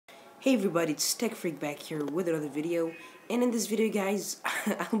Hey everybody, it's Tech Freak back here with another video, and in this video guys,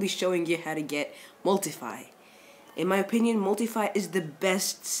 I'll be showing you how to get Multify. In my opinion, Multify is the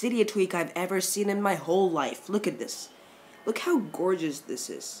best Cydia tweak I've ever seen in my whole life. Look at this. Look how gorgeous this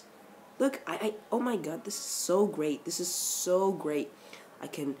is. Look, oh my god, this is so great. This is so great. I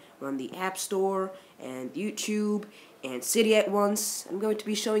can run the App Store and YouTube and Cydia at once. I'm going to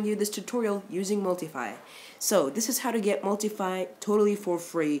be showing you this tutorial using Multify. So this is how to get Multify totally for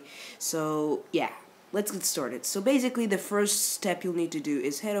free. So yeah, let's get started. So basically the first step you'll need to do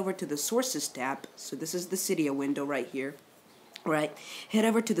is head over to the Sources tab. So this is the Cydia window right here. Alright, head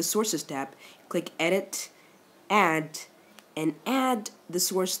over to the Sources tab, click Edit, Add, and add the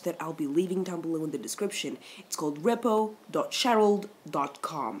source that I'll be leaving down below in the description. It's called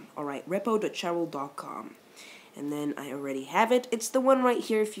repo.sharrold.com. Alright, repo.sharrold.com. And then I already have it. It's the one right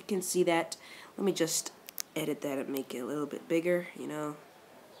here, if you can see that. Let me just edit that and make it a little bit bigger, you know.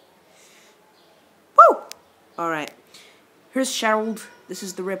 Woo! Alright, here's Sharrold. This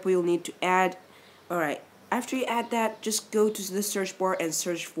is the repo you'll need to add. Alright, after you add that, just go to the search bar and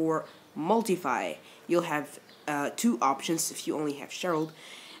search for Multify. You'll have two options if you only have Sharrold.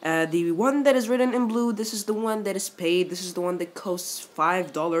 The one that is written in blue, this is the one that is paid. This is the one that costs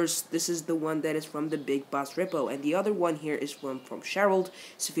 $5. This is the one that is from the Big Boss repo. And the other one here is from Sharrold.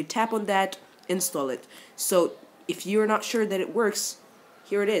 So if you tap on that, install it. So if you're not sure that it works,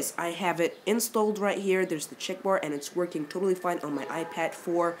 here it is. I have it installed right here. There's the check bar and it's working totally fine on my iPad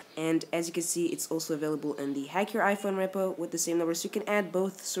 4. And as you can see, it's also available in the Hack Your iPhone repo with the same number. So you can add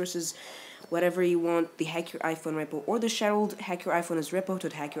both sources, whatever you want, the Hack Your iPhone repo or the Sharrold. Hack Your iPhone is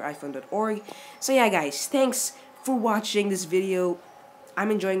repo.hackyouriphone.org. So yeah guys, thanks for watching this video.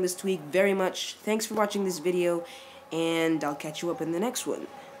 I'm enjoying this tweak very much. Thanks for watching this video, and I'll catch you up in the next one.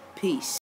 Peace.